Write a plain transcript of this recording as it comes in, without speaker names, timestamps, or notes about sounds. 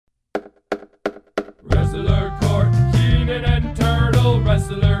Wrestler Court. Keenan and Turtle,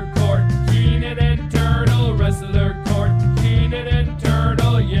 Wrestler Court. Keenan and Turtle, Wrestler Court. Keenan and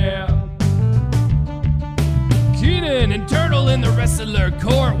Turtle, yeah. Keenan and Turtle in the Wrestler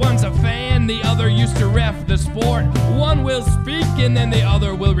Court. One's a fan, the other used to ref the sport. One will speak and then the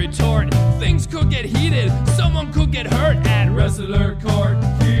other will retort. Things could get heated, someone could get hurt at Wrestler Court.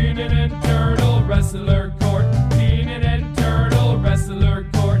 Keenan and Turtle, Wrestler Court. Keenan and Turtle, Wrestler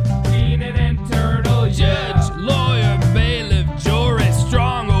Court. Keenan and Turtle, yeah. Judge, lawyer, bailiff, jury,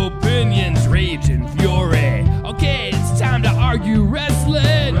 strong opinions, rage and fury. Okay, it's time to argue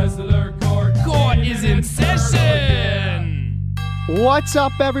wrestling. Wrestler Court is in session. What's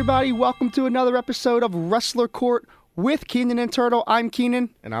up, everybody? Welcome to another episode of Wrestler Court with Keenan and Turtle. I'm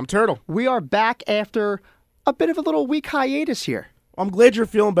Keenan. And I'm Turtle. We are back after a bit of a little week hiatus here. I'm glad you're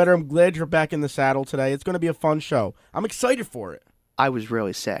feeling better. I'm glad you're back in the saddle today. It's going to be a fun show. I'm excited for it. I was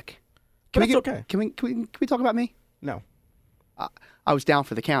really sick. But it's okay. Can we talk about me? No. I was down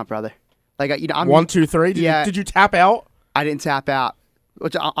for the count, brother. Like, I'm 1, 2, 3. Did you tap out? I didn't tap out.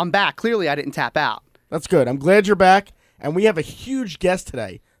 Which I'm back. Clearly, I didn't tap out. That's good. I'm glad you're back. And we have a huge guest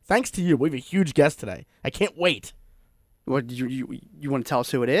today. Thanks to you, we have a huge guest today. I can't wait. What you want to tell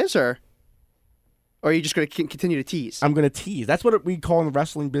us who it is, or are you just going to continue to tease? I'm going to tease. That's what we call in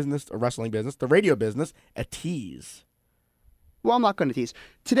the the radio business, a tease. Well, I'm not going to tease.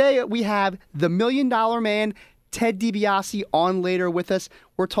 Today, we have the $1 Million Man, Ted DiBiase, on later with us.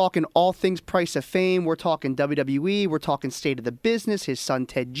 We're talking all things Price of Fame. We're talking WWE. We're talking state of the business, his son,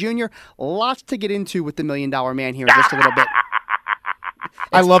 Ted Jr. Lots to get into with the $1 Million Man here in just a little bit.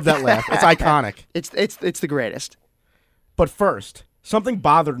 I love that laugh. It's iconic. It's the greatest. But first, something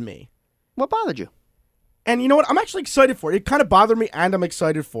bothered me. What bothered you? And you know what? I'm actually excited for it. It kind of bothered me, and I'm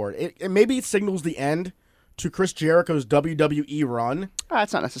excited for it. Maybe it signals the end to Chris Jericho's WWE run.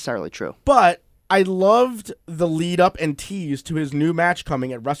 That's not necessarily true. But I loved the lead-up and tease to his new match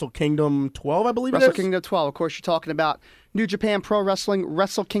coming at Wrestle Kingdom 12, I believe it is. Wrestle Kingdom 12. Of course, you're talking about New Japan Pro Wrestling,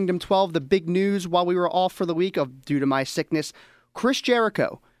 Wrestle Kingdom 12. The big news while we were off for the week due to my sickness, Chris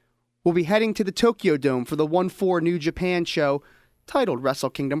Jericho will be heading to the Tokyo Dome for the 1/4 New Japan show titled Wrestle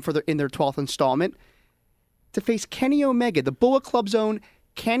Kingdom in their 12th installment to face Kenny Omega, the Bullet Club's own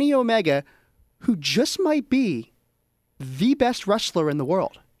Kenny Omega, who just might be the best wrestler in the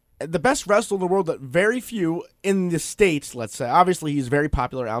world. The best wrestler in the world that very few in the States, let's say, obviously he's very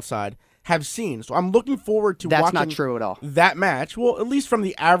popular outside, have seen. So I'm looking forward to watching not true at all. That match. Well, at least from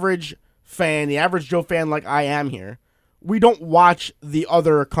the average fan, the average Joe fan like I am here, we don't watch the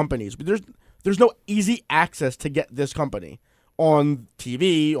other companies. But there's no easy access to get this company on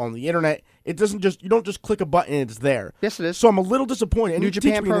TV, on the internet. It doesn't you don't just click a button and it's there. Yes, it is. So I'm a little disappointed. New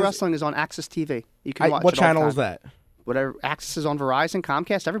Japan Pro Wrestling is on Access TV. You can watch what it all channel the is time. that? Whatever Access is on Verizon,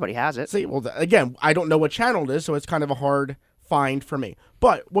 Comcast, everybody has it. See, well, again, I don't know what channel it is, so it's kind of a hard find for me.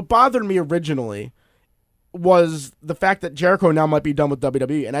 But what bothered me originally was the fact that Jericho now might be done with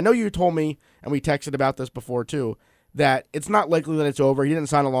WWE. And I know you told me, and we texted about this before too, that it's not likely that it's over. He didn't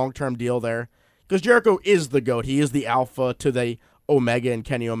sign a long-term deal there. Because Jericho is the GOAT. He is the alpha to the Omega and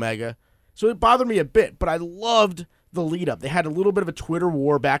Kenny Omega. So it bothered me a bit, but I loved the lead-up. They had a little bit of a Twitter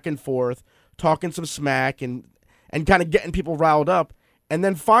war back and forth, talking some smack and kind of getting people riled up. And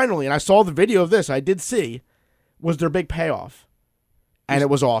then finally, and I saw the video of this, I did see, was their big payoff. And it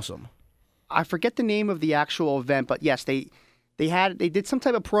was awesome. I forget the name of the actual event, but yes, they did some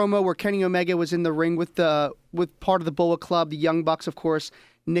type of promo where Kenny Omega was in the ring with part of the Bullet Club, the Young Bucks, of course,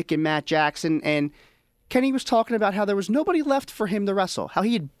 Nick and Matt Jackson, and Kenny was talking about how there was nobody left for him to wrestle, how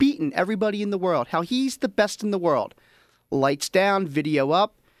he had beaten everybody in the world, how he's the best in the world. Lights down, video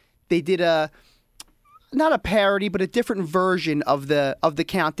up. They did not a parody, but a different version of the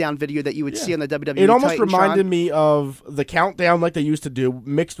countdown video that you would see on the WWE. It almost Titantron. reminded me of the countdown like they used to do,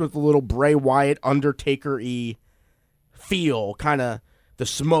 mixed with a little Bray Wyatt, Undertaker-y feel, kind of the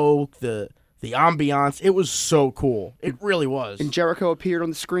smoke, the ambiance. It was so cool. It really was. And Jericho appeared on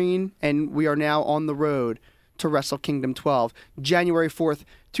the screen, and we are now on the road to Wrestle Kingdom 12, January 4th,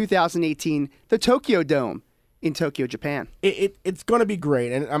 2018, the Tokyo Dome in Tokyo, Japan. It's going to be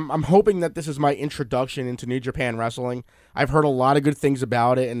great, and I'm hoping that this is my introduction into New Japan Wrestling. I've heard a lot of good things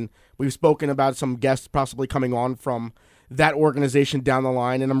about it, and we've spoken about some guests possibly coming on from that organization down the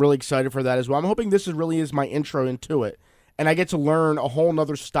line, and I'm really excited for that as well. I'm hoping this really is my intro into it, and I get to learn a whole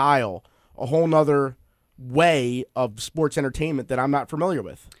nother style, a whole nother way of sports entertainment that I'm not familiar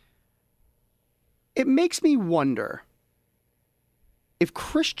with. It makes me wonder if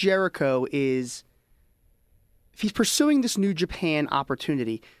Chris Jericho if he's pursuing this New Japan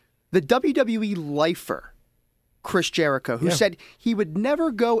opportunity, the WWE lifer Chris Jericho, who Yeah. said he would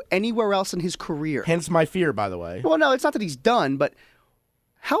never go anywhere else in his career. Hence my fear, by the way. Well, no, it's not that he's done, but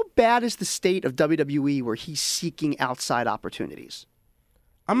how bad is the state of WWE where he's seeking outside opportunities?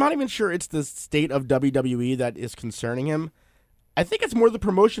 I'm not even sure it's the state of WWE that is concerning him. I think it's more the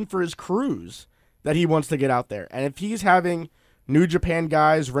promotion for his cruise that he wants to get out there. And if he's having New Japan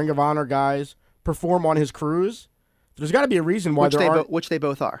guys, Ring of Honor guys perform on his cruise, there's got to be a reason why Which they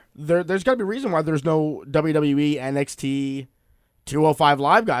both are. There's got to be a reason why there's no WWE, NXT, 205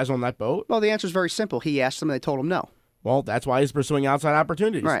 Live guys on that boat. Well, the answer is very simple. He asked them, and they told him no. Well, that's why he's pursuing outside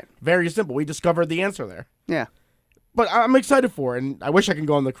opportunities. Right. Very simple. We discovered the answer there. Yeah. But I'm excited for it, and I wish I could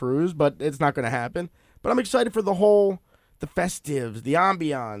go on the cruise, but it's not going to happen. But I'm excited for the festives, the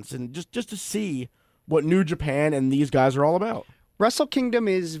ambiance, and just to see what New Japan and these guys are all about. Wrestle Kingdom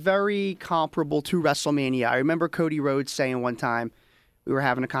is very comparable to WrestleMania. I remember Cody Rhodes saying one time, we were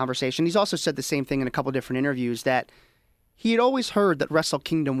having a conversation. He's also said the same thing in a couple different interviews, that he had always heard that Wrestle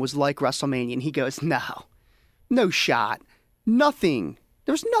Kingdom was like WrestleMania, and he goes, no shot. Nothing.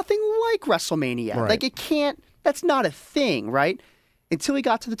 There's nothing like WrestleMania. Right. Like, it can't, that's not a thing, right? Until he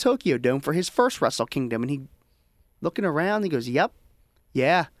got to the Tokyo Dome for his first Wrestle Kingdom, and he, looking around, he goes, yep,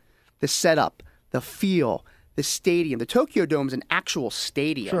 yeah, the setup, the feel, the stadium. The Tokyo Dome's an actual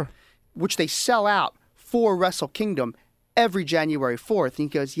stadium, Sure. which they sell out for Wrestle Kingdom every January 4th. And he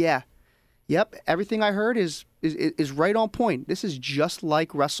goes, yeah, yep, everything I heard is right on point. This is just like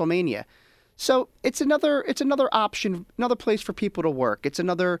WrestleMania. So it's another option, another place for people to work. It's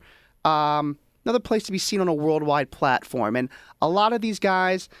another place to be seen on a worldwide platform. And a lot of these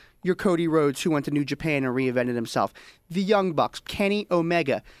guys, your Cody Rhodes, who went to New Japan and reinvented himself, the Young Bucks, Kenny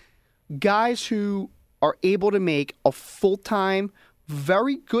Omega, guys who are able to make a full-time,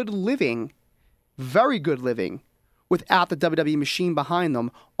 very good living without the WWE machine behind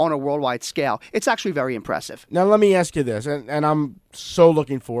them on a worldwide scale. It's actually very impressive. Now, let me ask you this, and I'm so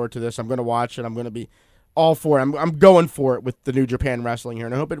looking forward to this. I'm going to watch it. I'm going to be all for it. I'm going for it with the New Japan Wrestling here,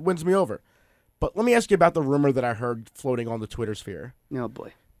 and I hope it wins me over. But let me ask you about the rumor that I heard floating on the Twitter sphere. Oh,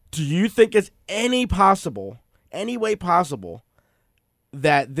 boy. Do you think it's any way possible,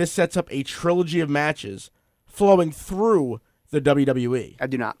 that this sets up a trilogy of matches flowing through the WWE? I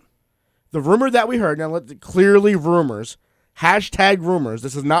do not. The rumor that we heard, now clearly rumors, hashtag rumors,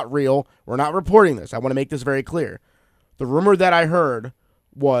 this is not real, we're not reporting this, I want to make this very clear. The rumor that I heard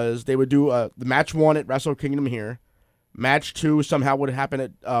was they would do the match 1 at Wrestle Kingdom here, match 2 somehow would happen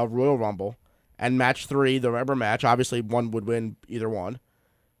at Royal Rumble, and match 3, the rubber match, obviously one would win either one,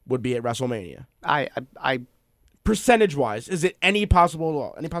 would be at WrestleMania. I Percentage-wise, is it any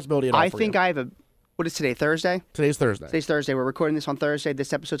possibility at all I for think you? I have a, what is today, Thursday? Today's Thursday. Today's Thursday. We're recording this on Thursday.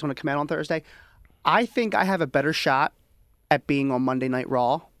 This episode's going to come out on Thursday. I think I have a better shot at being on Monday Night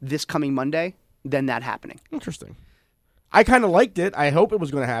Raw this coming Monday than that happening. Interesting. I kind of liked it. I hope it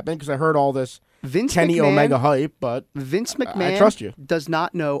was going to happen because I heard all this Vince Kenny McMahon, Omega hype, but Vince McMahon I trust you. does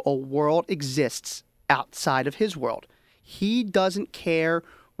not know a world exists outside of his world. He doesn't care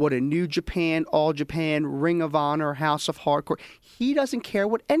what a New Japan, All Japan, Ring of Honor, House of Hardcore. He doesn't care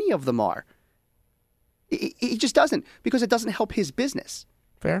what any of them are. He just doesn't, because it doesn't help his business.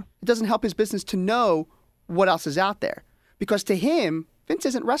 fair. It doesn't help his business to know what else is out there. Because to him, Vince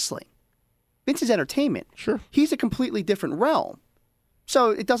isn't wrestling. Vince is entertainment. Sure. He's a completely different realm. So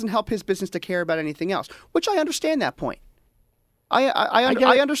it doesn't help his business to care about anything else, which I understand that point. I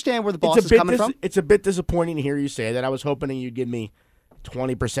understand where the boss is coming from. It's a bit disappointing to hear you say that. I was hoping you'd give me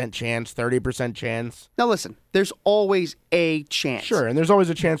 20% chance, 30% chance. Now listen, there's always a chance. Sure, and there's always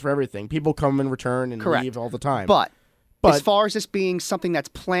a chance for everything. People come and return and Correct. leave all the time. But But- as far as this being something that's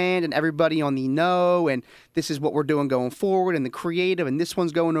planned and everybody on the know, and this is what we're doing going forward, and the creative, and this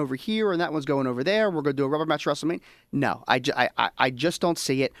one's going over here, and that one's going over there, we're going to do a rubber match WrestleMania. No, I just don't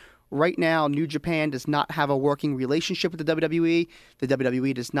see it. Right now, New Japan does not have a working relationship with the WWE. The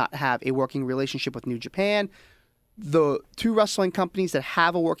WWE does not have a working relationship with New Japan. The two wrestling companies that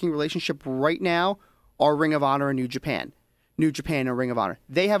have a working relationship right now are Ring of Honor and New Japan. New Japan and Ring of Honor.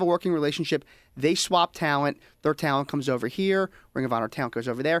 They have a working relationship. They swap talent. Their talent comes over here. Ring of Honor talent goes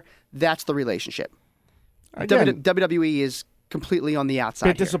over there. That's the relationship. Again, WWE is completely on the outside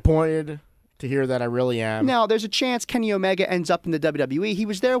bit here. disappointed to hear that. I really am. Now, there's a chance Kenny Omega ends up in the WWE. He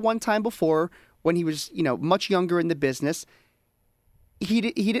was there one time before when he was, much younger in the business. He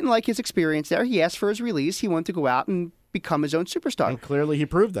didn't like his experience there. He asked for his release. He wanted to go out and become his own superstar. And clearly he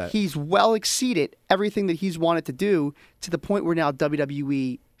proved that. He's well exceeded everything that he's wanted to do to the point where now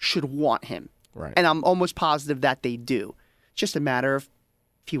WWE should want him. Right. And I'm almost positive that they do. It's just a matter of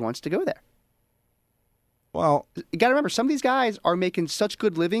if he wants to go there. Well, You got to remember, some of these guys are making such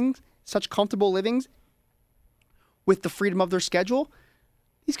good livings, such comfortable livings, with the freedom of their schedule,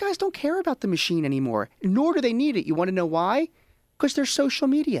 these guys don't care about the machine anymore, nor do they need it. You want to know why? Because there's social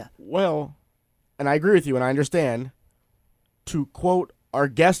media. Well, and I agree with you, and I understand. To quote our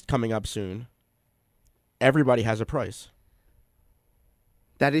guest coming up soon, everybody has a price.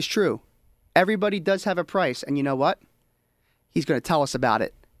 That is true. Everybody does have a price, and you know what? He's going to tell us about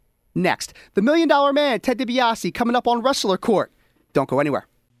it. Next, the $1 Million Man, Ted DiBiase, coming up on Wrestler Court. Don't go anywhere.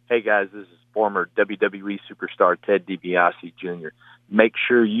 Hey, guys, this is former WWE superstar Ted DiBiase Jr. Make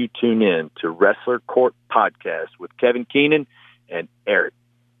sure you tune in to Wrestler Court Podcast with Kevin Keenan and Eric,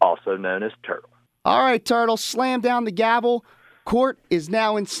 also known as Turtle. All right, Turtle, slam down the gavel. Court is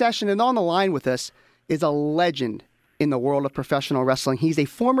now in session, and on the line with us is a legend in the world of professional wrestling. He's a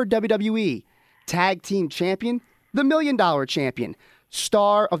former WWE Tag Team Champion, the $1 Million Champion,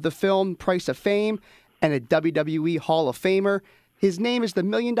 star of the film Price of Fame, and a WWE Hall of Famer. His name is the $1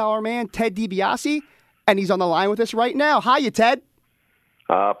 Million Man, Ted DiBiase, and he's on the line with us right now. Hiya, Ted.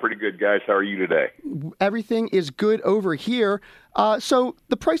 Pretty good, guys. How are you today? Everything is good over here. So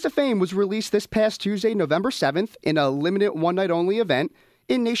The Price of Fame was released this past Tuesday, November 7th, in a limited one-night-only event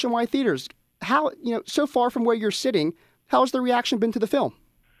in nationwide theaters. How, so far from where you're sitting, how has the reaction been to the film?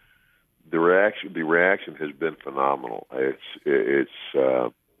 The reaction has been phenomenal.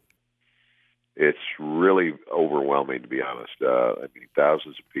 It's really overwhelming, to be honest.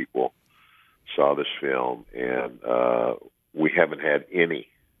 Thousands of people saw this film, and we haven't had any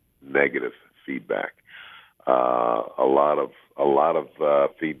negative feedback. A lot of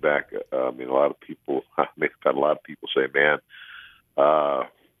feedback. A lot of people. I've had a lot of people say, "Man,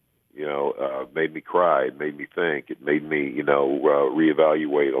 made me cry. It made me think. It made me,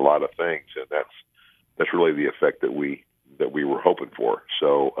 reevaluate a lot of things." And that's really the effect that we were hoping for.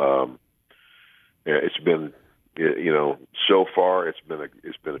 So it's been, so far it's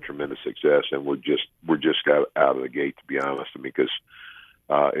been a tremendous success, and we're just got out of the gate, to be honest. Because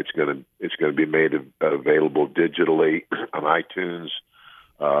it's gonna be made available digitally on iTunes,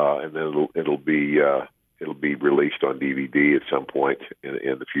 and then it'll be released on DVD at some point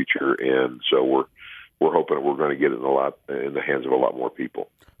in the future. And so we're hoping we're going to get it in the hands of a lot more people.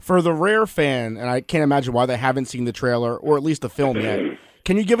 For the rare fan, and I can't imagine why they haven't seen the trailer or at least the film yet,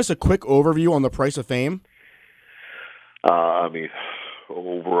 can you give us a quick overview on The Price of Fame?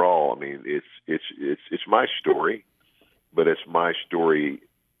 Overall, it's my story, but it's my story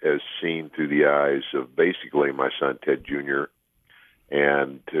as seen through the eyes of basically my son Ted Jr.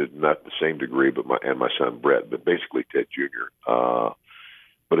 and to not the same degree, but my son Brett, but basically Ted Jr.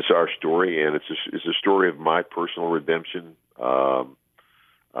 But it's our story, and it's a story of my personal redemption,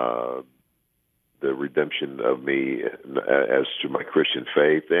 the redemption of me as to my Christian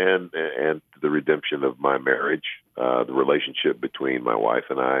faith, and the redemption of my marriage, the relationship between my wife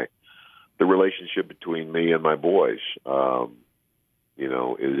and I, the relationship between me and my boys.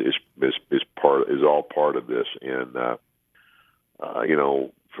 Is all part of this, and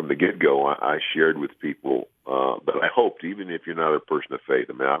from the get-go, I shared with people that I hoped, even if you're not a person of faith.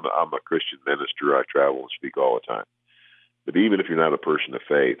 I'm a Christian minister. I travel and speak all the time. But even if you're not a person of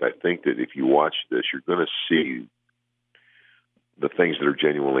faith, I think that if you watch this, you're going to see the things that are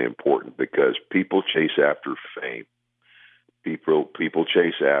genuinely important, because people chase after fame. People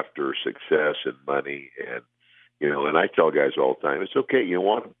chase after success and money, and and I tell guys all the time, it's okay. You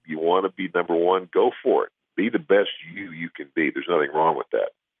want to be number one, go for it. Be the best you can be. There's nothing wrong with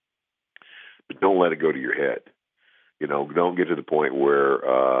that. But don't let it go to your head. Don't get to the point where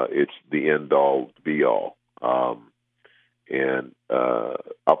it's the end all be all. And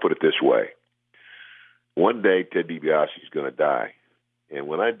I'll put it this way. One day, Ted DiBiase is going to die. And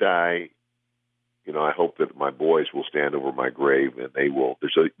when I die, I hope that my boys will stand over my grave, and they will.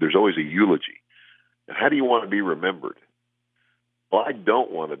 There's always a eulogy. And how do you want to be remembered? Well, I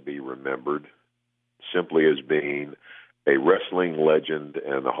don't want to be remembered simply as being a wrestling legend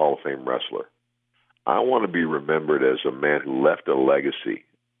and a Hall of Fame wrestler. I want to be remembered as a man who left a legacy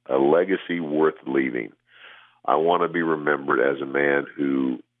worth leaving. I want to be remembered as a man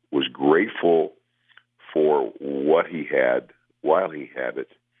who was grateful for what he had while he had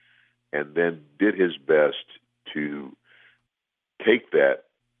it, and then did his best to take that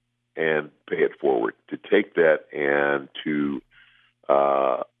and pay it forward, to take that and to,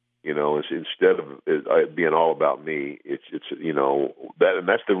 instead of it being all about me, it's that, and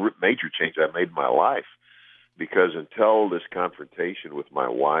that's the major change I made in my life. Because until this confrontation with my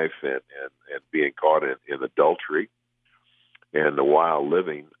wife and being caught in adultery and the wild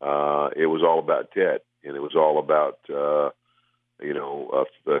living, it was all about Ted, and it was all about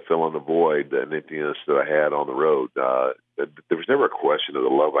filling the void and emptiness that I had on the road. There was never a question of the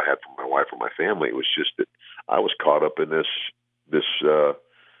love I had for my wife or my family. It was just that I was caught up in this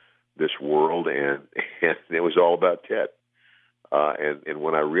world, and it was all about Ted. And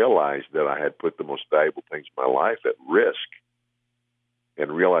when I realized that I had put the most valuable things in my life at risk,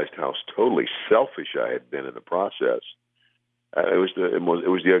 and realized how totally selfish I had been in the process, it was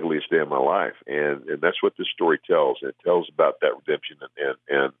the ugliest day of my life, and that's what this story tells. And it tells about that redemption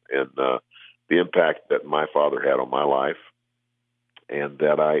and the impact that my father had on my life, and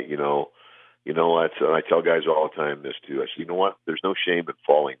that I tell guys all the time this too. I said, you know what? There's no shame in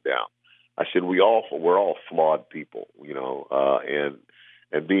falling down. I said we're all flawed people, and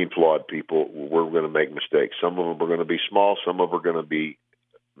being flawed people, we're going to make mistakes. Some of them are going to be small, some of them are going to be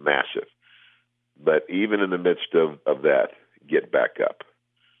massive. But even in the midst of that, get back up.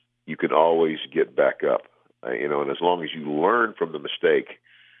 You can always get back up, and as long as you learn from the mistake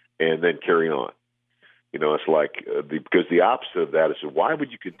and then carry on. It's like, because the opposite of that is, why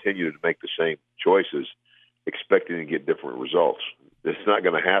would you continue to make the same choices expecting to get different results? It's not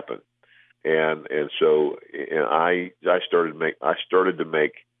going to happen. And so I started to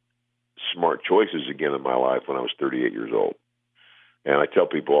make smart choices again in my life when I was 38 years old. And I tell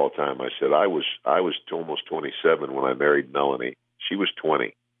people all the time, I said, I was almost 27 when I married Melanie. She was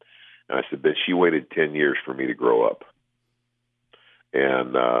 20. And I said, but she waited 10 years for me to grow up.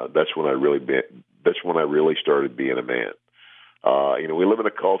 And that's when I really started being a man. We live in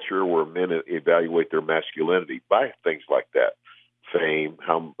a culture where men evaluate their masculinity by things like that. Fame,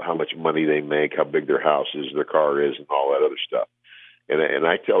 how much money they make, how big their house is, their car is, and all that other stuff. And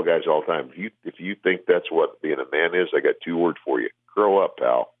I tell guys all the time, if you think that's what being a man is, I got 2 words for you. Grow up,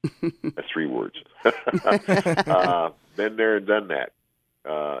 pal. That's 3 words. Been there and done that.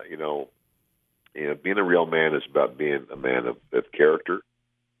 Being a real man is about being a man of character,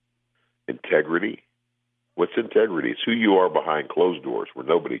 integrity. What's integrity? It's who you are behind closed doors where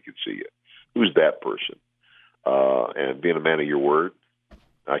nobody can see you. Who's that person? And being a man of your word.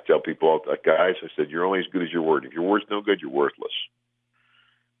 I tell people, guys, I said, you're only as good as your word. If your word's no good, you're worthless.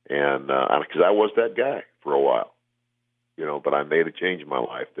 And because I was that guy for a while, but I made a change in my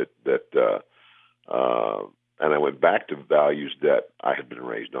life and I went back to values that I had been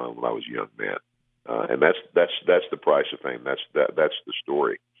raised on when I was a young man. And that's the price of fame. That's the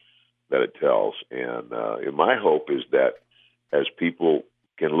story that it tells. And my hope is that as people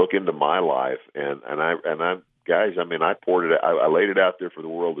can look into my life, and I'm guys, I poured it. I laid it out there for the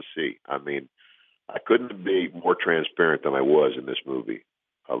world to see. I couldn't be more transparent than I was in this movie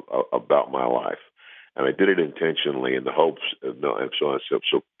about my life, and I did it intentionally in the hopes of and so on.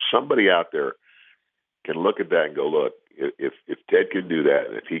 So somebody out there can look at that and go, look, if Ted can do that,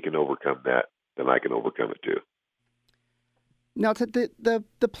 and if he can overcome that, then I can overcome it too. Now,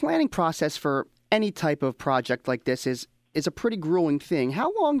 the planning process for any type of project like this is a pretty grueling thing.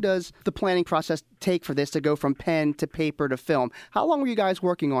 How long does the planning process take for this to go from pen to paper to film? How long were you guys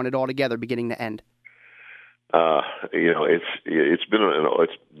working on it all together, beginning to end? The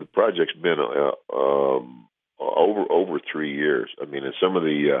project's been over 3 years. And some of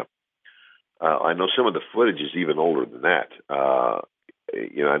the I know some of the footage is even older than that. I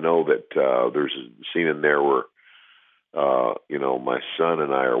know that there's a scene in there where my son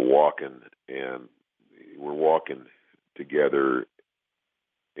and I are walking, and we're walking together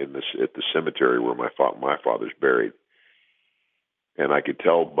at the cemetery where my father's buried, and I could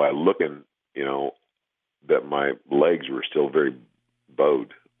tell by looking, that my legs were still very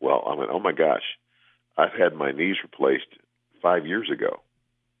bowed. Well, I went, oh my gosh, I've had my knees replaced 5 years ago.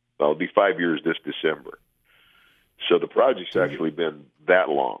 Well, it'll be 5 years this December. So the project's actually been that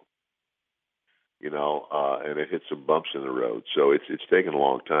long, and it hit some bumps in the road. So it's taken a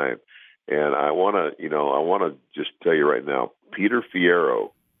long time. And I want to just tell you right now, Peter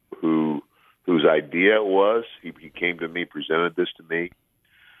Fierro, whose idea it was, he came to me, presented this to me.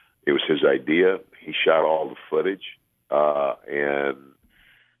 It was his idea. He shot all the footage, and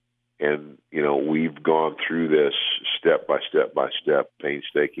we've gone through this step by step,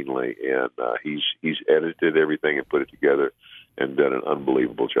 painstakingly, and he's edited everything and put it together and done an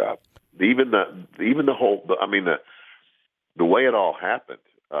unbelievable job. Even the whole, the way it all happened.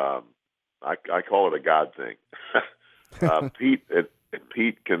 I call it a God thing.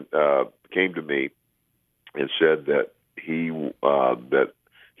 Pete came to me and said that he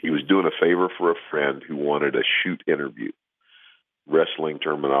was doing a favor for a friend who wanted a shoot interview. Wrestling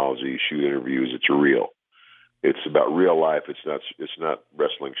terminology, shoot interviews. It's about real life. It's not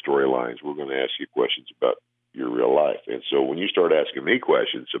wrestling storylines. We're going to ask you questions about your real life. And so when you start asking me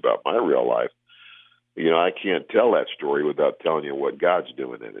questions about my real life, I can't tell that story without telling you what God's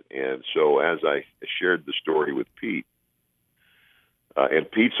doing in it. And so as I shared the story with Pete, In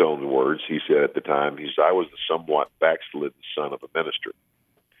Pete's own words, he said at the time, I was the somewhat backslidden son of a minister.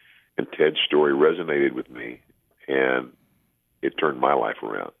 And Ted's story resonated with me, and it turned my life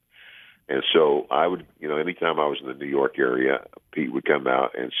around. And so I would, anytime I was in the New York area, Pete would come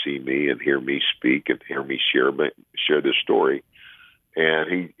out and see me and hear me speak and hear me share this story.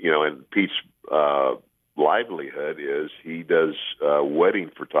 And and Pete's livelihood is he does wedding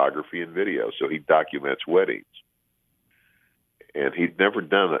photography and video, so he documents weddings. And he had never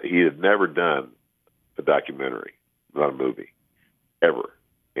done a documentary, not a movie, ever.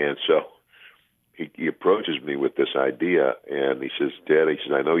 And so he approaches me with this idea, and he says, Ted,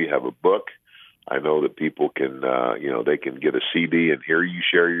 I know you have a book. I know that people can, they can get a CD and hear you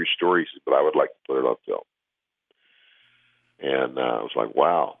share your stories, but I would like to put it on film. And I was like,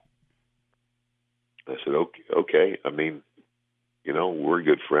 wow. I said, okay. I mean, we're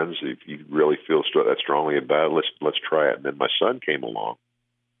good friends. If you really feel that strongly about it, let's try it. And then my son came along.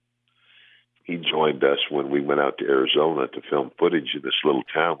 He joined us when we went out to Arizona to film footage in this little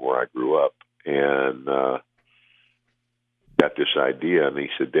town where I grew up, and got this idea. And he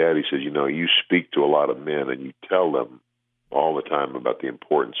said, Dad, you speak to a lot of men and you tell them all the time about the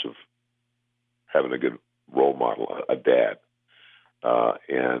importance of having a good role model, a dad.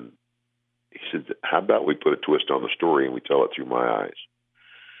 And he said, how about we put a twist on the story and we tell it through my eyes?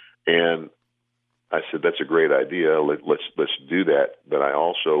 And I said, that's a great idea. Let's do that. But I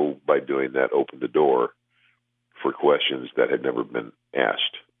also, by doing that, opened the door for questions that had never been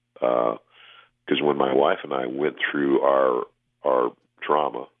asked. Because when my wife and I went through our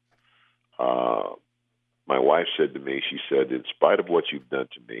trauma, my wife said to me, she said, in spite of what you've done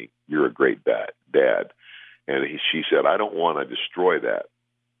to me, you're a great dad. And she said, I don't want to destroy that.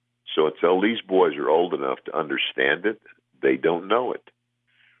 So until these boys are old enough to understand it, they don't know it.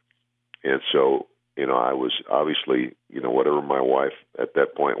 And so, I was obviously, whatever my wife at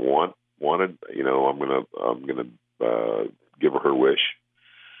that point wanted, I'm gonna give her wish.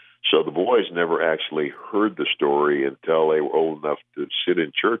 So the boys never actually heard the story until they were old enough to sit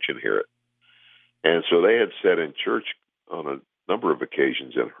in church and hear it. And so they had sat in church on a number of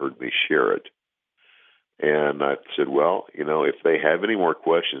occasions and heard me share it. And I said, well, if they have any more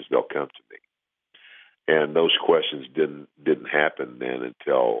questions, they'll come to me. And those questions didn't happen then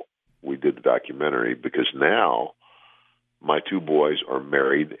until we did the documentary, because now my two boys are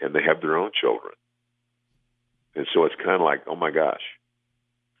married and they have their own children. And so it's kind of like, oh my gosh,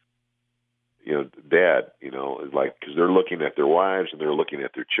 Dad, because they're looking at their wives and they're looking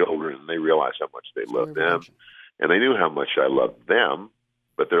at their children, and they realize how much they love them. And they knew how much I loved them,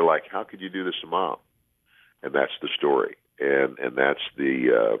 but they're like, how could you do this to Mom? And that's the story. And that's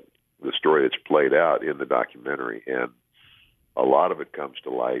the story that's played out in the documentary. And a lot of it comes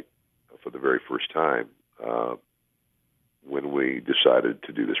to light for the very first time when we decided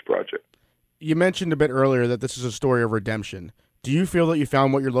to do this project. You mentioned a bit earlier that this is a story of redemption. Do you feel that you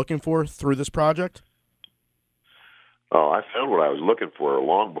found what you're looking for through this project? Oh, I found what I was looking for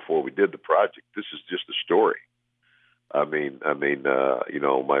long before we did the project. This is just a story. I mean,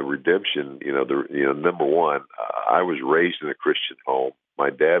 my redemption, number one, I was raised in a Christian home.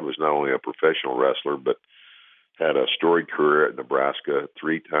 My dad was not only a professional wrestler, but had a storied career at Nebraska,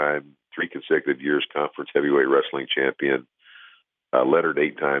 three consecutive years conference heavyweight wrestling champion, lettered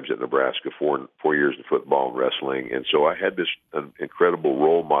 8 times at Nebraska, 4 years in football and wrestling. And so I had this incredible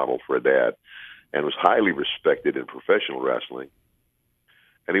role model for a dad, and was highly respected in professional wrestling.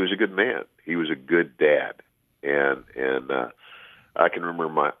 And he was a good man. He was a good dad. And I can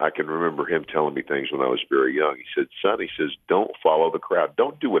remember him telling me things when I was very young. He said, son, don't follow the crowd.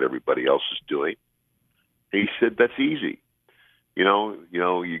 Don't do what everybody else is doing. He said, that's easy. You're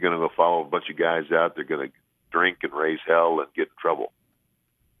going to go follow a bunch of guys out. They're going to drink and raise hell and get in trouble.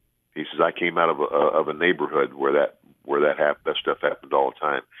 He says, I came out of a neighborhood where that stuff happened all the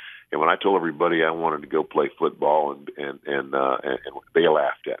time. And when I told everybody I wanted to go play football, and they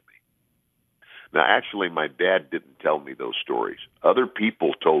laughed at me. Now, actually, my dad didn't tell me those stories. Other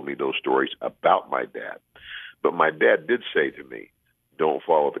people told me those stories about my dad. But my dad did say to me, don't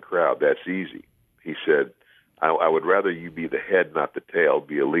follow the crowd. That's easy. He said, I would rather you be the head, not the tail,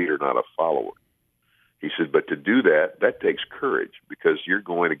 be a leader, not a follower. He said, but to do that takes courage, because you're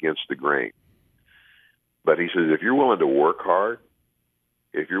going against the grain. But he says, if you're willing to work hard,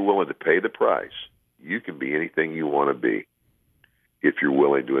 if you're willing to pay the price, you can be anything you want to be if you're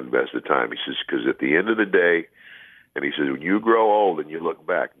willing to invest the time. He says, because at the end of the day, and he says, when you grow old and you look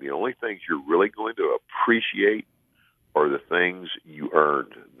back, the only things you're really going to appreciate are the things you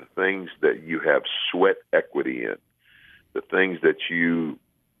earned, the things that you have sweat equity in, the things that you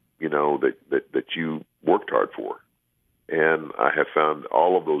worked hard for. And I have found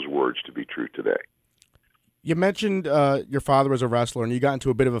all of those words to be true today. You mentioned your father was a wrestler, and you got into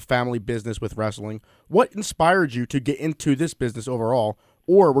a bit of a family business with wrestling. What inspired you to get into this business overall,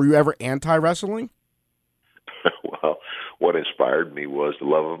 or were you ever anti-wrestling? Well, what inspired me was the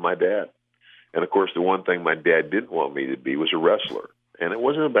love of my dad. And, of course, the one thing my dad didn't want me to be was a wrestler. And it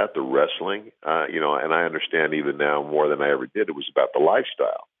wasn't about the wrestling, and I understand even now more than I ever did, it was about the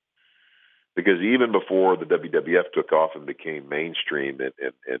lifestyle. Because even before the WWF took off and became mainstream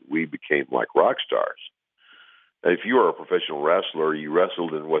and we became like rock stars, if you were a professional wrestler, you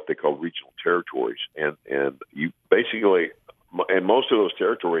wrestled in what they call regional territories. And you basically, in most of those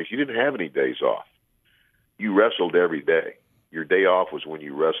territories, you didn't have any days off. You wrestled every day. Your day off was when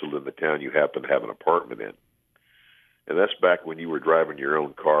you wrestled in the town you happened to have an apartment in. And that's back when you were driving your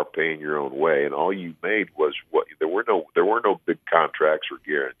own car, paying your own way, and all you made was what there were no big contracts or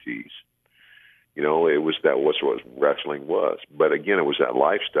guarantees. It was that was what wrestling was. But again, it was that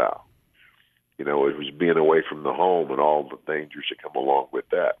lifestyle. It was being away from the home and all the dangers that come along with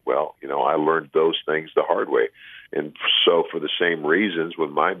that. Well, I learned those things the hard way. And so for the same reasons,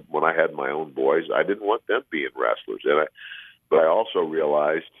 when I had my own boys, I didn't want them being wrestlers. But I also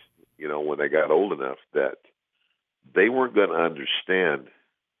realized, when they got old enough that they weren't going to understand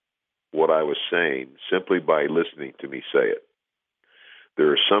what I was saying simply by listening to me say it.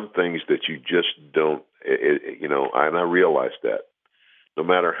 There are some things that you just don't, and I realized that. No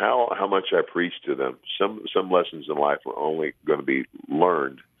matter how much I preach to them, some lessons in life are only going to be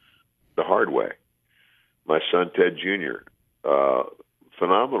learned the hard way. My son, Ted Jr.,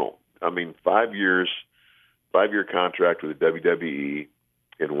 phenomenal. I mean, 5-year contract with the WWE.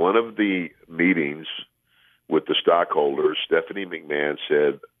 In one of the meetings with the stockholders, Stephanie McMahon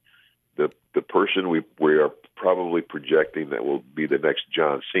said, the person we are probably projecting that will be the next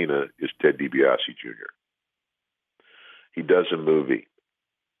John Cena is Ted DiBiase Jr. He does a movie.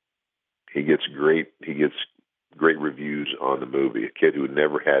 He gets great reviews on the movie. A kid who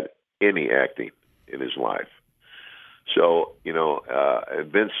never had any acting in his life. So,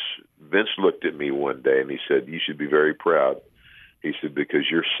 and Vince looked at me one day and he said, "You should be very proud." He said, "Because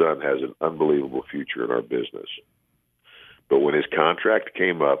your son has an unbelievable future in our business." But when his contract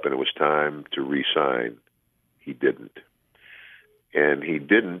came up and it was time to re-sign, he didn't. And he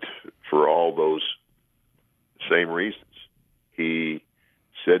didn't for all those same reasons. He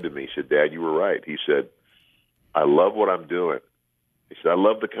said to me, he said, "Dad, you were right." He said, "I love what I'm doing." He said, "I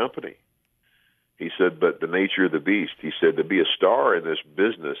love the company." He said, "But the nature of the beast," he said, "to be a star in this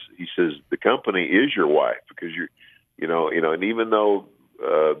business," he says, "the company is your wife because you're, and even though,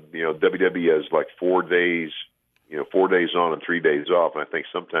 WWE has like 4 days, 4 days on and 3 days off. And I think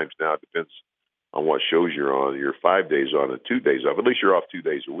sometimes now it depends on what shows you're on. You're 5 days on and 2 days off. At least you're off 2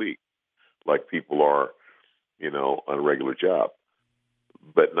 days a week, like people are, on a regular job.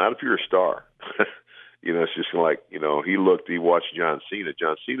 But not if you're a star. It's just like, he watched John Cena.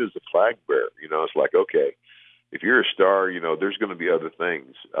 John Cena's the flag bearer. It's like, okay, if you're a star, there's going to be other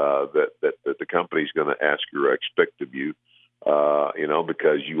things that the company's going to ask or expect of you,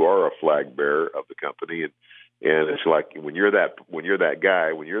 because you are a flag bearer of the company. And it's like when you're that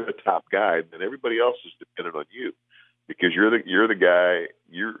guy, when you're the top guy, then everybody else is dependent on you because you're the guy.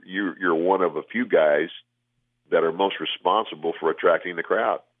 You're one of a few guys that are most responsible for attracting the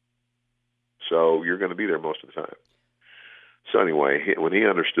crowd. So you're going to be there most of the time. So anyway, when he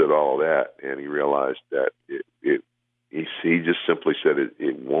understood all of that and he realized that he just simply said,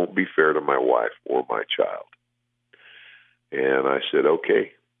 it won't be fair to my wife or my child. And I said,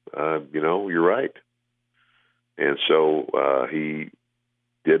 okay, you're right. And so he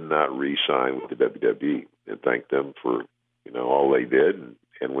did not re-sign with the WWE and thanked them for, all they did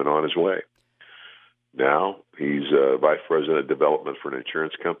and went on his way. Now he's vice president of development for an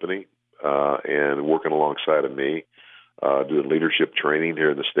insurance company and working alongside of me, doing leadership training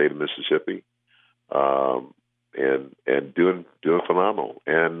here in the state of Mississippi, and doing phenomenal.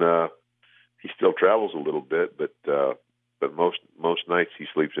 And he still travels a little bit, but most nights he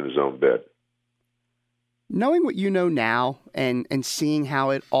sleeps in his own bed. Knowing what you know now and seeing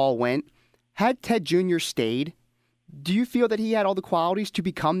how it all went, had Ted Jr. stayed, do you feel that he had all the qualities to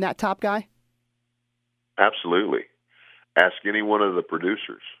become that top guy? Absolutely. Ask any one of the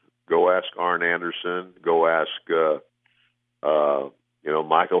producers. Go ask Arn Anderson. Go ask,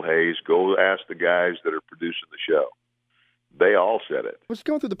 Michael Hayes. Go ask the guys that are producing the show. They all said it. I was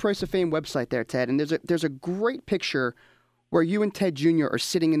going through the Price of Fame website there, Ted, and there's a great picture where you and Ted Jr. are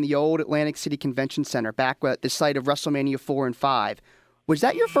sitting in the old Atlantic City Convention Center back at the site of WrestleMania 4 and 5. Was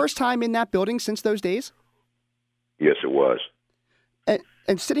that your first time in that building since those days? Yes, it was.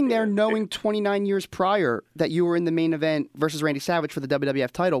 And sitting there knowing 29 years prior that you were in the main event versus Randy Savage for the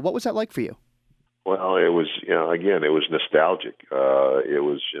WWF title, what was that like for you? Well, it was, again, it was nostalgic. It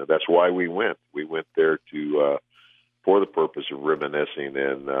was, that's why we went. We went there to for the purpose of reminiscing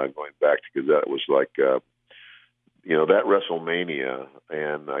and going back, because that was like, that WrestleMania,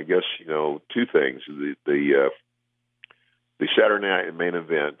 and I guess, two things. The Saturday night main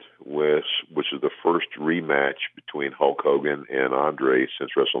event, which was the first rematch between Hulk Hogan and Andre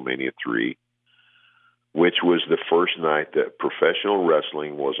since WrestleMania 3, which was the first night that professional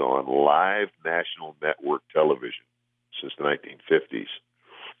wrestling was on live national network television since the 1950s.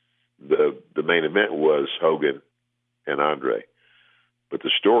 The main event was Hogan and Andre. But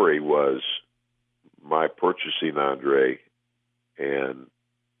the story was my purchasing Andre and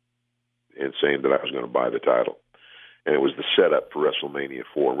saying that I was going to buy the title. And it was the setup for WrestleMania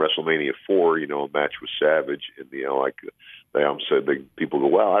 4. WrestleMania 4, a match with Savage, and they said, people go,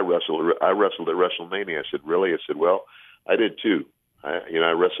 "Well, I wrestled at WrestleMania." I said, "Really?" I said, "Well, I did too.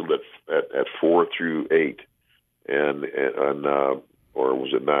 I wrestled at 4 through 8, or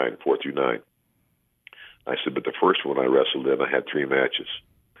was it 9? 4 through 9." I said, "But the first one I wrestled in, I had 3 matches.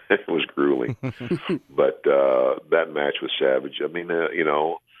 It was grueling." But that match with Savage,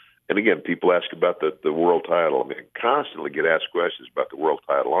 And again, people ask about the world title. I constantly get asked questions about the world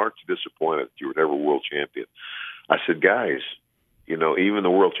title. Aren't you disappointed that you were never world champion? I said, guys, even the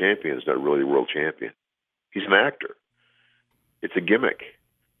world champion is not really a world champion. He's an actor. It's a gimmick.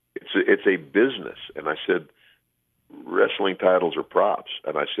 It's a business. And I said, wrestling titles are props.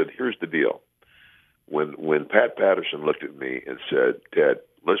 And I said, here's the deal. When Pat Patterson looked at me and said, "Ted,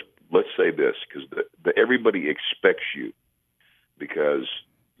 let's say this, because everybody expects you because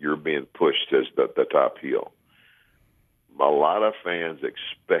you're being pushed as the top heel. A lot of fans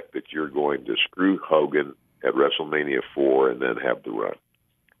expect that you're going to screw Hogan at WrestleMania 4 and then have the run.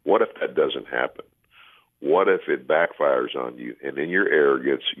 What if that doesn't happen? What if it backfires on you, and in your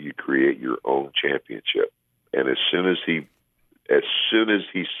arrogance, you create your own championship?" And as soon as he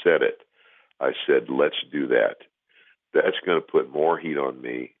said it, I said, "Let's do that. That's going to put more heat on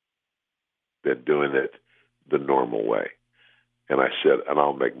me than doing it the normal way." And I said, "And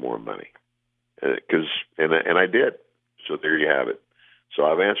I'll make more money." And I did. So there you have it. So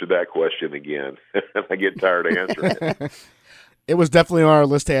I've answered that question again. I get tired of answering it. It was definitely on our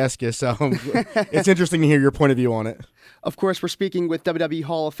list to ask you, so it's interesting to hear your point of view on it. Of course, we're speaking with WWE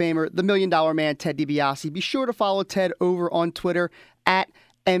Hall of Famer, the $1 Million Man, Ted DiBiase. Be sure to follow Ted over on Twitter at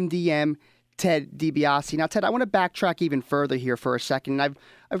MDM Ted DiBiase. Now, Ted, I want to backtrack even further here for a second. I've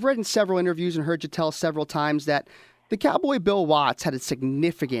read in several interviews and heard you tell several times that the Cowboy Bill Watts had a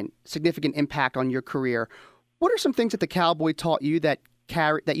significant impact on your career. What are some things that the Cowboy taught you that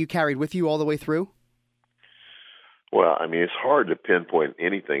you carried with you all the way through? Well, it's hard to pinpoint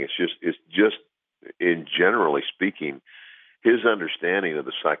anything. It's just in generally speaking, his understanding of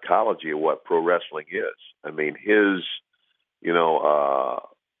the psychology of what pro wrestling is.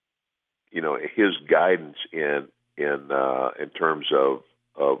 His guidance in terms of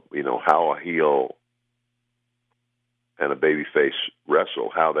how a heel and a babyface wrestle,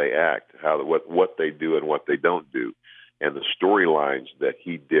 how they act, what they do and what they don't do, and the storylines that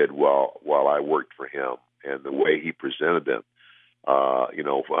he did while I worked for him, and the way he presented them.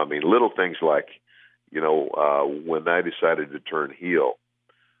 Little things like, when I decided to turn heel,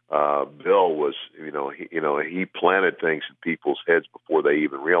 Bill was, he planted things in people's heads before they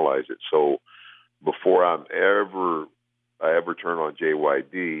even realized it. So before I ever turn on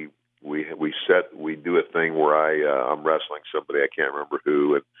JYD, we do a thing where I'm wrestling somebody, I can't remember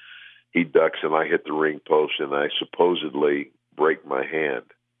who, and he ducks and I hit the ring post and I supposedly break my hand.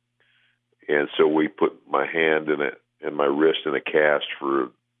 And so we put my hand and my wrist in a cast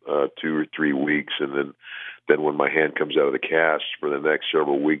for 2 or 3 weeks, and then when my hand comes out of the cast for the next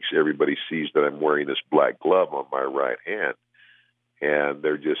several weeks, everybody sees that I'm wearing this black glove on my right hand, and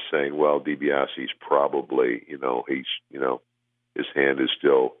they're just saying, "Well, DiBiase's probably, his hand is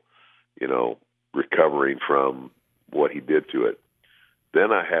still, recovering from what he did to it."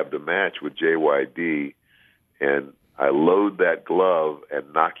 Then I have the match with JYD, and I load that glove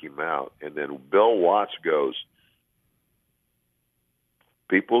and knock him out. And then Bill Watts goes,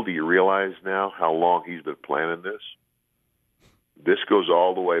 "People, do you realize now how long he's been planning this? This goes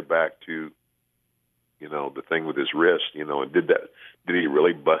all the way back to, the thing with his wrist, and did he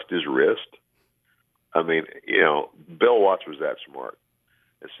really bust his wrist?" Bill Watts was that smart.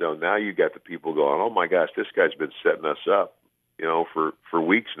 And so now you got the people going, "Oh my gosh, this guy's been setting us up, for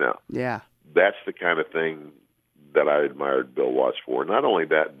weeks now." Yeah. That's the kind of thing that I admired Bill Watts for. Not only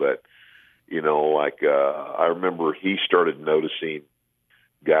that, but, I remember he started noticing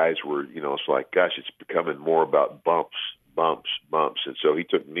guys were, it's like, gosh, it's becoming more about bumps. And so he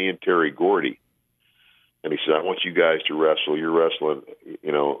took me and Terry Gordy, and he said, I want you guys to wrestle. You're wrestling,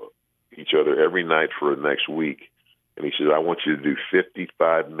 each other every night for the next week. And he said, I want you to do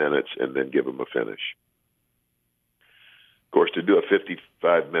 55 minutes and then give them a finish. Of course, to do a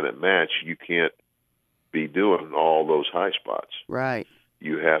 55-minute match, you can't be doing all those high spots. Right.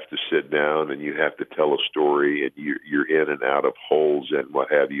 You have to sit down and you have to tell a story, and you're in and out of holes and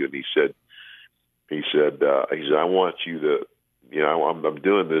what have you. And he said, I want you to, I'm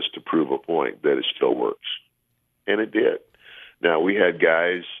doing this to prove a point that it still works, and it did. Now we had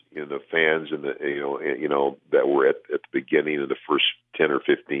guys, the fans, and that were at the beginning of the first 10 or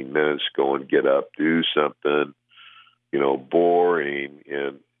 15 minutes going, get up, do something, boring,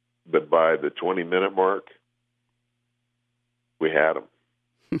 but by the 20-minute mark, we had them.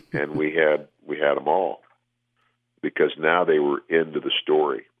 And we had them all, because now they were into the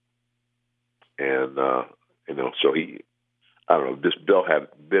story. And, so Bill had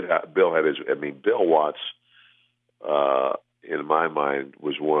his, Bill Watts, in my mind,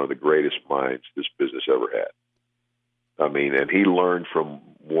 was one of the greatest minds this business ever had. And he learned from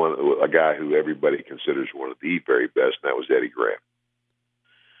a guy who everybody considers one of the very best, and that was Eddie Graham.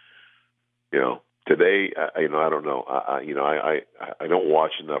 Today, I don't know. I don't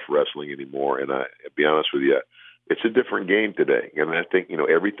watch enough wrestling anymore, and to be honest with you, it's a different game today. And I think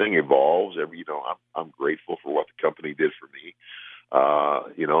everything evolves. I'm grateful for what the company did for me.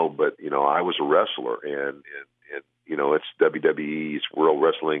 But I was a wrestler, and it's WWE, it's World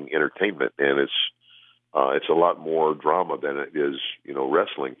Wrestling Entertainment, and it's a lot more drama than it is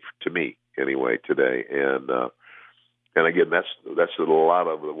wrestling to me anyway today. And again, that's a lot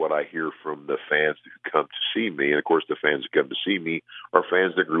of what I hear from the fans who come to see me. And of course, the fans who come to see me are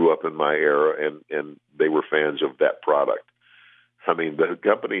fans that grew up in my era, and they were fans of that product. The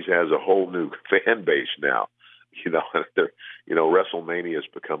company has a whole new fan base now. WrestleMania has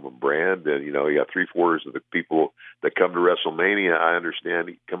become a brand, and you got 3/4 of the people that come to WrestleMania, I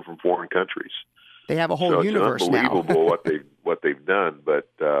understand, come from foreign countries. They have a whole universe now. It's unbelievable what they've done, but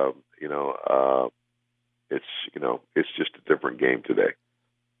it's just a different game today.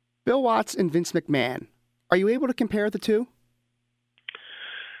 Bill Watts and Vince McMahon. Are you able to compare the two?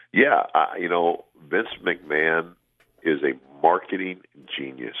 Yeah, Vince McMahon is a marketing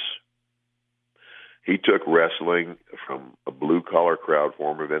genius. He took wrestling from a blue-collar crowd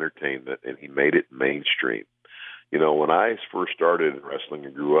form of entertainment, and he made it mainstream. When I first started in wrestling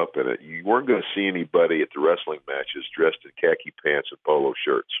and grew up in it, you weren't going to see anybody at the wrestling matches dressed in khaki pants and polo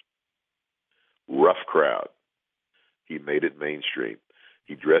shirts. Rough crowd. He made it mainstream.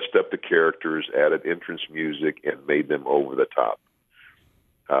 He dressed up the characters, added entrance music, and made them over the top.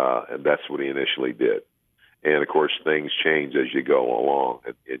 And that's what he initially did. And of course, things change as you go along.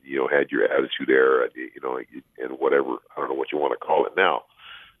 And had your Attitude Era, and whatever, I don't know what you want to call it now.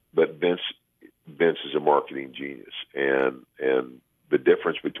 But Vince is a marketing genius. And the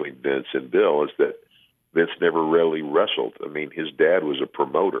difference between Vince and Bill is that Vince never really wrestled. His dad was a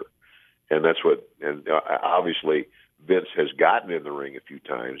promoter. And that's obviously Vince has gotten in the ring a few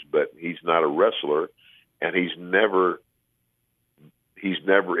times, but he's not a wrestler, and he's never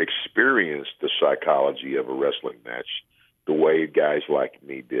experienced the psychology of a wrestling match the way guys like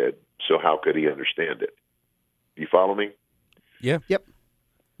me did. So how could he understand it? Do you follow me? Yeah. Yep.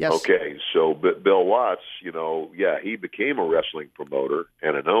 Yes. Okay. So, but Bill Watts, he became a wrestling promoter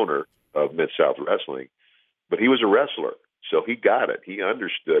and an owner of Mid-South Wrestling, but he was a wrestler. So he got it. He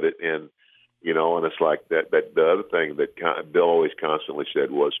understood it. And it's like that the other thing that Bill always constantly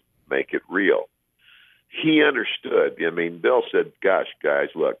said was, make it real. He understood. Bill said, gosh, guys,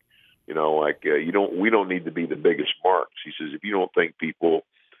 look, we don't need to be the biggest marks. He says, if you don't think people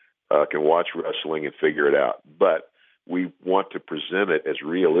can watch wrestling and figure it out, but we want to present it as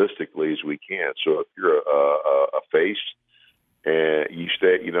realistically as we can. So if you're a face and you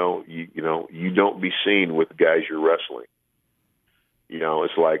stay, you don't be seen with the guys you're wrestling.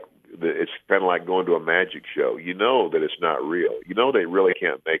 It's kind of like going to a magic show. That it's not real. They really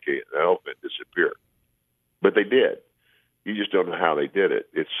can't make an elephant disappear. But they did. You just don't know how they did it.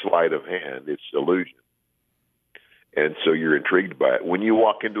 It's sleight of hand. It's illusion. And so you're intrigued by it. When you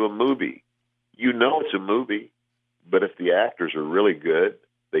walk into a movie, it's a movie. But if the actors are really good,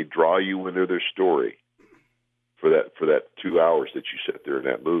 they draw you into their story for that 2 hours that you sit there in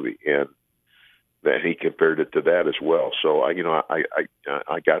that movie. And that he compared it to that as well. So I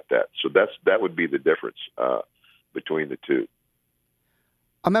got that. So that would be the difference between the two.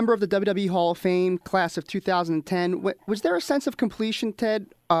 A member of the WWE Hall of Fame class of 2010. Was there a sense of completion, Ted,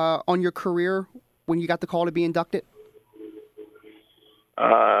 on your career when you got the call to be inducted?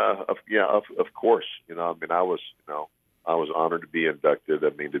 Of course. I mean, I was honored to be inducted. I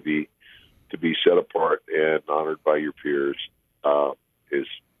mean, to be set apart and honored by your peers is,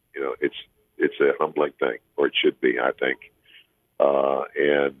 it's a humbling thing, or it should be, I think.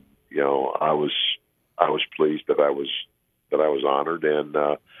 And I was pleased that I was honored, and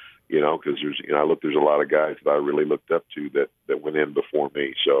because there's a lot of guys that I really looked up to that went in before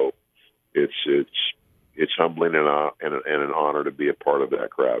me. So it's humbling and an honor to be a part of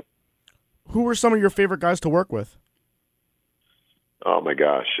that crowd. Who were some of your favorite guys to work with? Oh my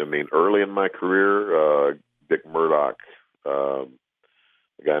gosh! I mean, early in my career, Dick Murdoch, a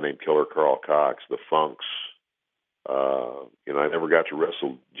guy named Killer Carl Cox, the Funks. I never got to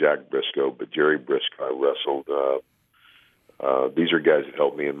wrestle Jack Briscoe, but Jerry Briscoe I wrestled. These are guys that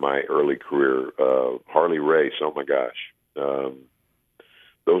helped me in my early career. Harley Race, oh my gosh.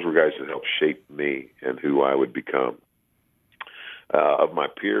 Those were guys that helped shape me and who I would become. Of my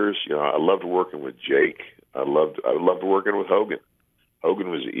peers, I loved working with Jake. I loved working with Hogan. Hogan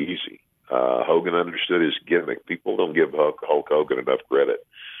was easy. Hogan understood his gimmick. People don't give Hulk Hogan enough credit.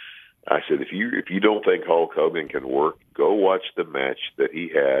 I said, if you don't think Hulk Hogan can work, go watch the match that he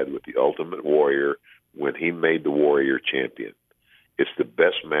had with the Ultimate Warrior when he made the Warrior champion. It's the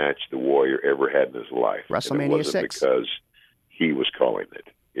best match the Warrior ever had in his life. WrestleMania and it wasn't 6. because he was calling it.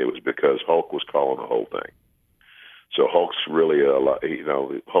 It was because Hulk was calling the whole thing. So Hulk's really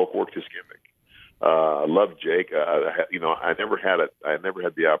Hulk worked his gimmick. I love Jake. I never had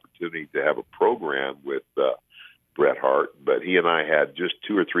the opportunity to have a program with Bret Hart, but he and I had just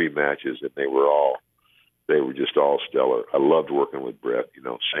 2 or 3 matches, and they were just all stellar. I loved working with Bret.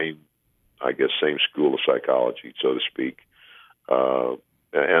 Same school of psychology, so to speak.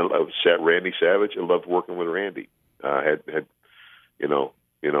 And Randy Savage. I loved working with Randy. Had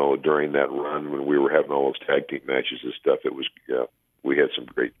during that run when we were having all those tag team matches and stuff, we had some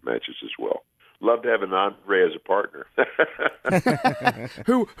great matches as well. Loved having Andre as a partner.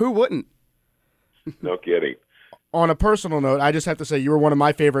 Who wouldn't? No kidding. On a personal note, I just have to say you were one of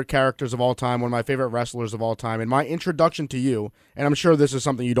my favorite characters of all time, one of my favorite wrestlers of all time. And my introduction to you, and I'm sure this is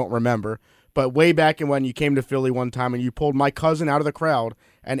something you don't remember, but way back when you came to Philly one time and you pulled my cousin out of the crowd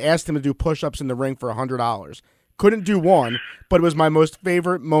and asked him to do push-ups in the ring for $100. Couldn't do one, but it was my most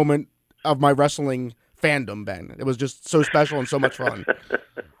favorite moment of my wrestling fandom, Ben. It was just so special and so much fun.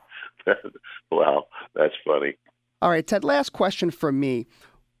 Wow, that's funny. All right, Ted, last question from me.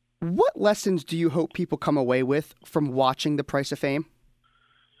 What lessons do you hope people come away with from watching The Price of Fame?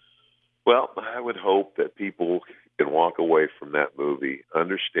 Well, I would hope that people can walk away from that movie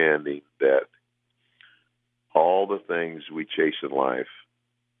understanding that all the things we chase in life,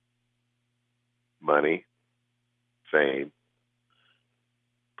 money, fame,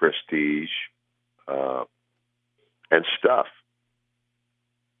 prestige, and stuff,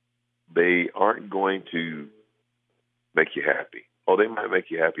 they aren't going to make you happy. Oh, they might make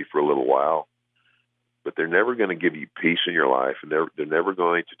you happy for a little while, but they're never going to give you peace in your life, and they're never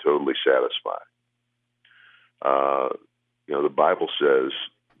going to totally satisfy. The Bible says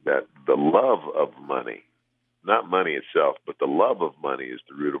that the love of money, not money itself, but the love of money is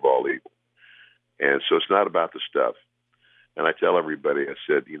the root of all evil. And so it's not about the stuff. And I tell everybody, I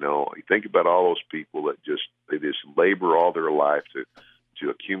said, you think about all those people that they just labor all their life to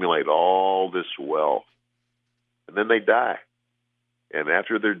accumulate all this wealth, and then they die. And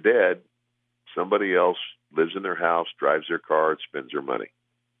after they're dead, somebody else lives in their house, drives their car, and spends their money.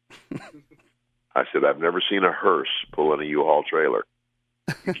 I said, I've never seen a hearse pull in a U-Haul trailer.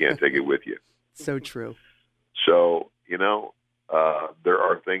 You can't take it with you. So true. So, there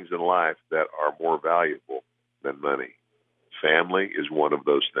are things in life that are more valuable than money. Family is one of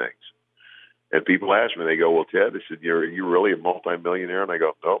those things. And people ask me, they go, well, Ted, they said, you're really a multimillionaire? And I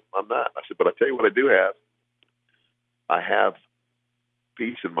go, no, I'm not. I said, but I tell you what I do have. I have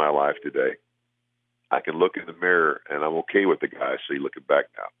peace in my life today. I can look in the mirror, and I'm okay with the guy I see looking back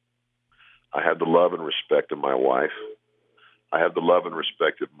now. I have the love and respect of my wife. I have the love and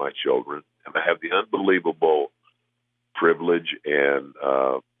respect of my children. And I have the unbelievable privilege and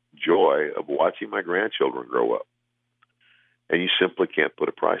joy of watching my grandchildren grow up. And you simply can't put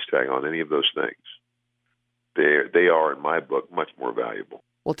a price tag on any of those things. They are, in my book, much more valuable.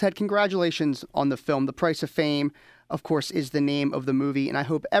 Well, Ted, congratulations on the film. The Price of Fame, of course, is the name of the movie, and I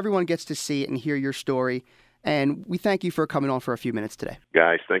hope everyone gets to see it and hear your story. And we thank you for coming on for a few minutes today.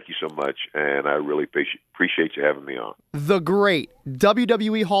 Guys, thank you so much, and I really appreciate you having me on. The great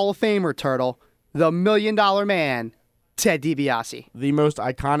WWE Hall of Famer, Turtle, the $1 Million Man, Ted DiBiase. The most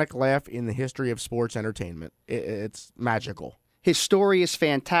iconic laugh in the history of sports entertainment. It's magical. His story is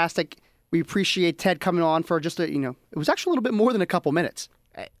fantastic. We appreciate Ted coming on for just it was actually a little bit more than a couple minutes.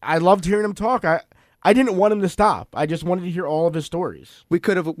 I loved hearing him talk. I didn't want him to stop. I just wanted to hear all of his stories. We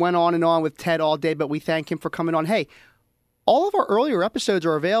could have went on and on with Ted all day, but we thank him for coming on. Hey, all of our earlier episodes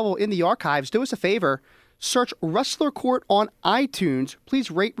are available in the archives. Do us a favor. Search Wrestler Court on iTunes.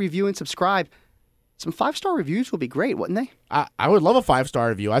 Please rate, review, and subscribe. Some 5-star reviews would be great, wouldn't they? I would love a 5-star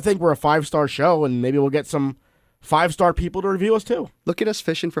review. I think we're a 5-star show, and maybe we'll get some 5-star people to review us too. Look at us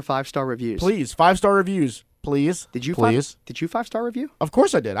fishing for 5-star reviews. Please, 5-star reviews. Please. Did you please? Did you 5-star review? Of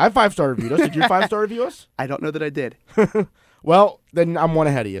course I did. I 5-star reviewed us. Did you 5-star review us? I don't know that I did. Well, then I'm one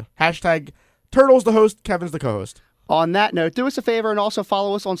ahead of you. Hashtag Turtle's the host, Kevin's the co-host. On that note, do us a favor and also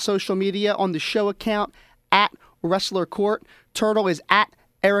follow us on social media on the show account at Wrestler Court. Turtle is at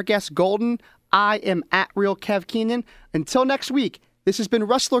Eric S. Golden. I am at Real Kev Keenan. Until next week, this has been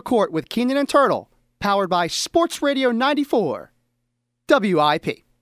Wrestler Court with Keenan and Turtle, powered by Sports Radio 94, WIP.